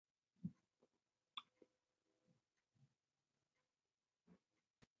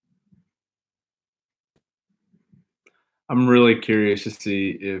I'm really curious to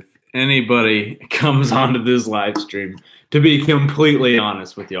see if anybody comes onto this live stream, to be completely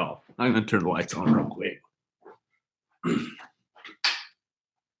honest with y'all. I'm going to turn the lights on real quick.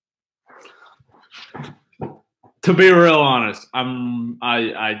 To be real honest,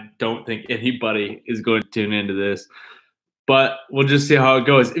 I don't think anybody is going to tune into this, but we'll just see how it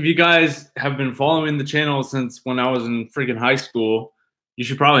goes. If you guys have been following the channel since when I was in freaking high school, you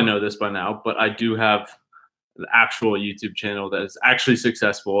should probably know this by now, but I do have the actual YouTube channel that is actually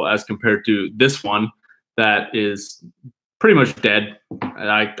successful as compared to this one that is pretty much dead.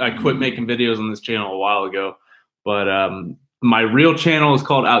 I quit making videos on this channel a while ago, but my real channel is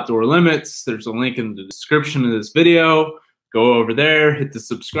called Outdoor Limits. There's a link in the description of this video. Go over there, hit the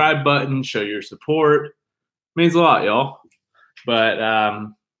subscribe button, show your support. It means a lot, y'all. But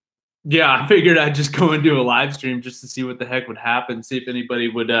yeah, I figured I'd just go and do a live stream just to see what the heck would happen, see if anybody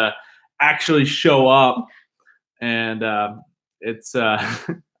would actually show up. And it's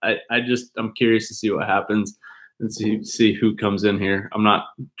I'm curious to see what happens and see who comes in here. I'm not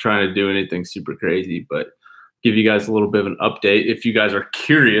trying to do anything super crazy, but give you guys a little bit of an update if you guys are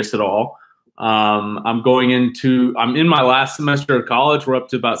curious at all. I'm in my last semester of college. We're up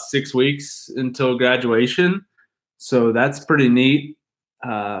to about 6 weeks until graduation, so that's pretty neat.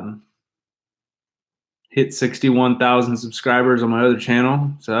 Hit 61,000 subscribers on my other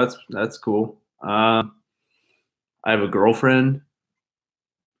channel, so that's cool. I have a girlfriend.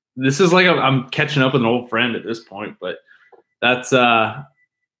 This is like I'm catching up with an old friend at this point, but that's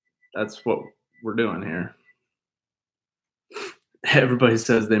what we're doing here. Everybody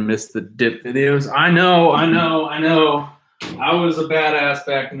says they miss the dip videos. I know. I was a badass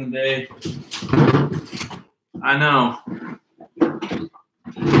back in the day. I know.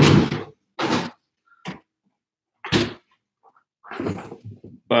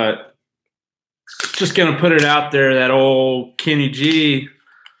 But just gonna put it out there that old Kenny G,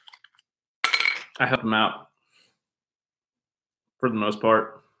 I help him out for the most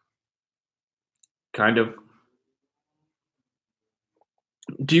part. Kind of.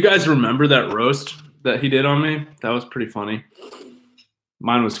 Do you guys remember that roast that he did on me? That was pretty funny.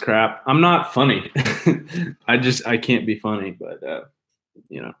 Mine was crap. I'm not funny. I can't be funny, but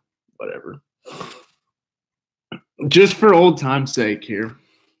you know, whatever. Just for old time's sake here,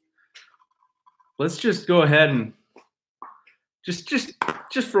 let's just go ahead and just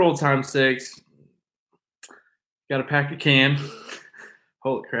for old time's sakes, gotta pack your can.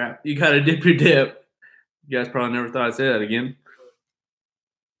 Holy crap. You gotta dip your dip. You guys probably never thought I'd say that again.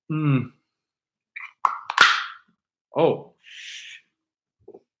 Oh,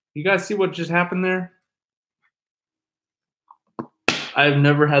 you guys see what just happened there? I've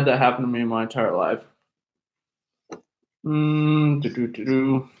never had that happen to me in my entire life. And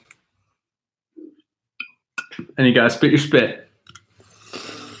you guys spit your spit.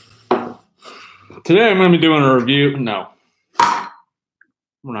 Today I'm going to be doing a review. No,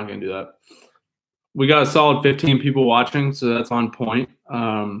 we're not going to do that. We got a solid 15 people watching, so that's on point.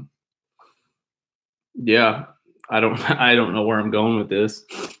 Yeah, I don't know where I'm going with this.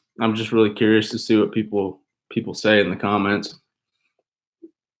 I'm just really curious to see what people say in the comments.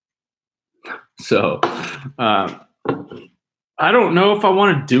 So, I don't know if I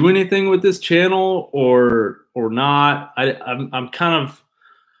want to do anything with this channel or not. I'm kind of,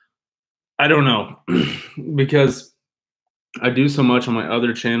 I don't know, because I do so much on my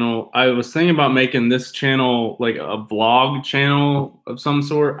other channel. I was thinking about making this channel like a vlog channel of some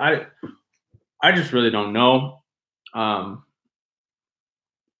sort. I just really don't know.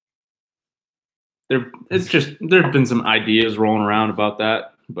 There have been some ideas rolling around about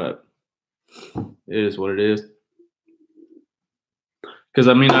that, but it is what it is. Because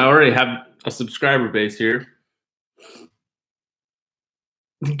I mean, I already have a subscriber base here.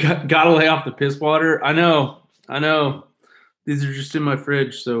 Gotta lay off the piss water. I know. These are just in my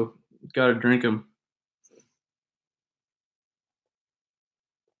fridge, so gotta drink them.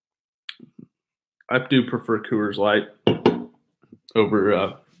 I do prefer Coors Light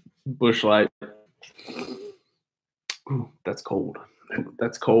over Busch Light. Ooh, that's cold.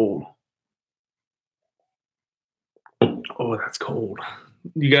 That's cold. Oh, that's cold.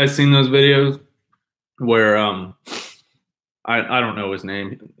 You guys seen those videos where I don't know his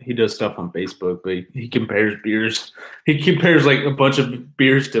name. He does stuff on Facebook, but he compares beers. He compares like a bunch of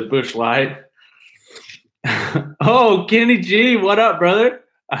beers to Busch Light. Oh, Kenny G, what up, brother?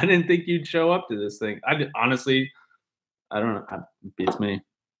 I didn't think you'd show up to this thing. Honestly, I don't know. It beats me.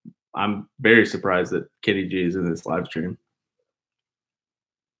 I'm very surprised that Kenny G is in this live stream.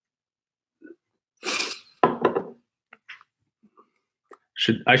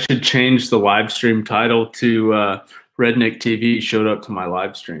 I should change the live stream title to Redneck TV showed up to my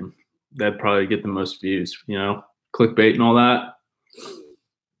live stream. That'd probably get the most views, you know, clickbait and all that.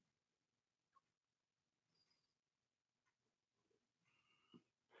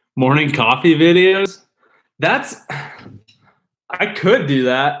 Morning coffee videos. I could do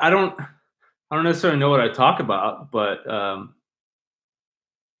that. I don't necessarily know what I talk about, but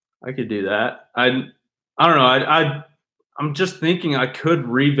I could do that. I don't know. I'm just thinking I could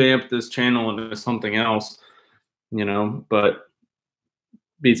revamp this channel into something else, you know, but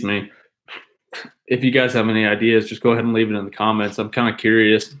beats me. If you guys have any ideas, just go ahead and leave it in the comments. I'm kind of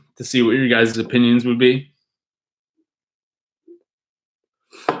curious to see what your guys' opinions would be.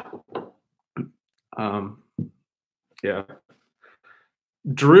 Yeah.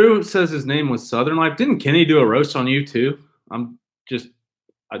 Drew says his name was Southern Life. Didn't Kenny do a roast on you too?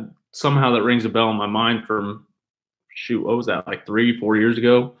 Somehow that rings a bell in my mind from, shoot, what was that, like 3-4 years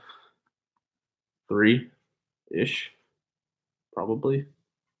ago? 3-ish, probably.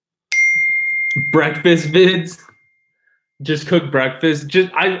 Breakfast vids. Just cook breakfast.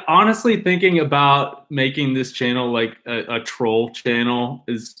 I honestly thinking about making this channel like a troll channel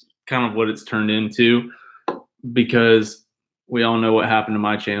is kind of what it's turned into, because we all know what happened to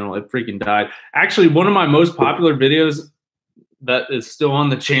my channel. It freaking died. Actually, one of my most popular videos that is still on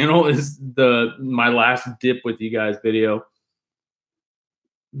the channel is my last dip with you guys video.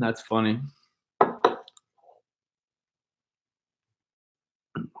 That's funny.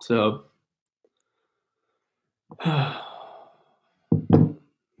 So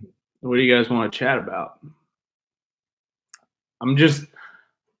what do you guys want to chat about? I'm just,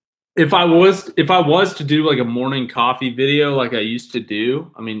 if I was to do like a morning coffee video like I used to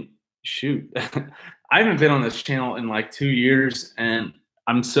do, I mean, shoot, I haven't been on this channel in like 2 years and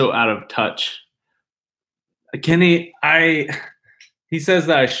I'm so out of touch. Kenny, he says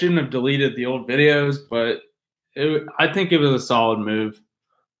that I shouldn't have deleted the old videos, but I think it was a solid move.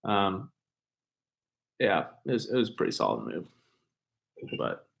 Yeah, it was a pretty solid move.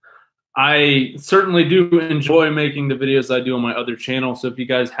 But I certainly do enjoy making the videos I do on my other channel. So if you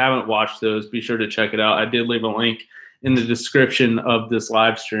guys haven't watched those, be sure to check it out. I did leave a link in the description of this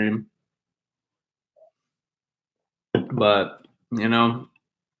live stream. But, you know,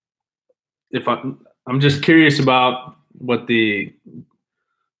 if I'm just curious about what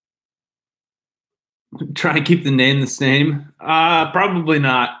try and keep the name the same. Probably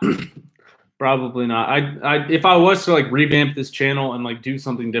not. Probably not. If I was to like revamp this channel and like do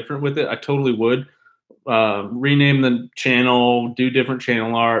something different with it, I totally would. Rename the channel, do different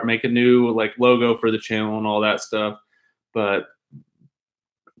channel art, make a new like logo for the channel and all that stuff. But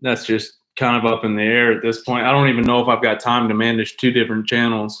that's just kind of up in the air at this point. I don't even know if I've got time to manage 2 different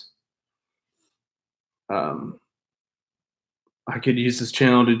channels. I could use this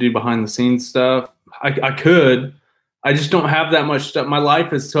channel to do behind the scenes stuff. I could. I just don't have that much stuff. My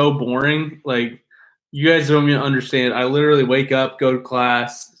life is so boring. Like, you guys don't even understand. I literally wake up, go to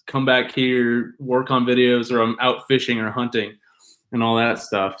class, come back here, work on videos, or I'm out fishing or hunting and all that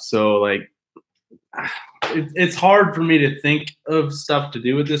stuff. So like, it's hard for me to think of stuff to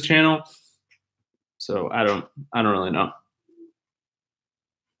do with this channel. So I don't really know.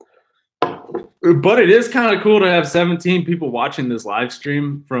 But it is kind of cool to have 17 people watching this live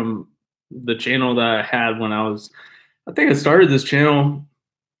stream from the channel that I had when I think I started this channel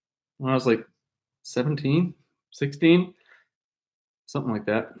when I was like 17, 16, something like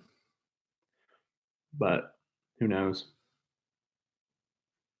that. But who knows?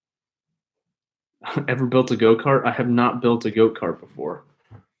 Ever built a go-kart? I have not built a go-kart before.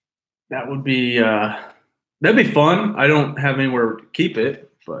 That would be that'd be fun. I don't have anywhere to keep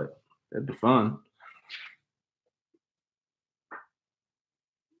it, but that'd be fun.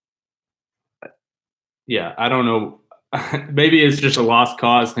 Yeah, I don't know. Maybe it's just a lost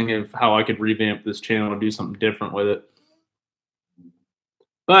cause thinking of how I could revamp this channel and do something different with it.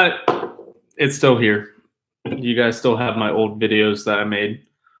 But it's still here. You guys still have my old videos that I made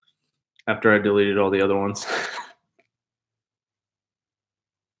after I deleted all the other ones.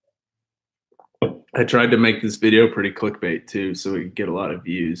 I tried to make this video pretty clickbait too, so we could get a lot of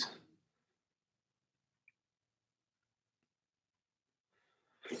views.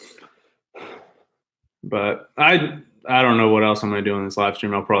 But I don't know what else I'm going to do in this live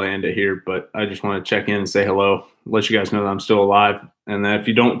stream. I'll probably end it here, but I just want to check in and say hello, let you guys know that I'm still alive. And that if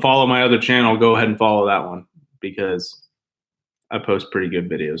you don't follow my other channel, go ahead and follow that one, because I post pretty good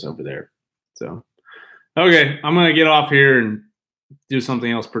videos over there. So, okay, I'm going to get off here and do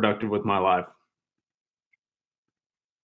something else productive with my life.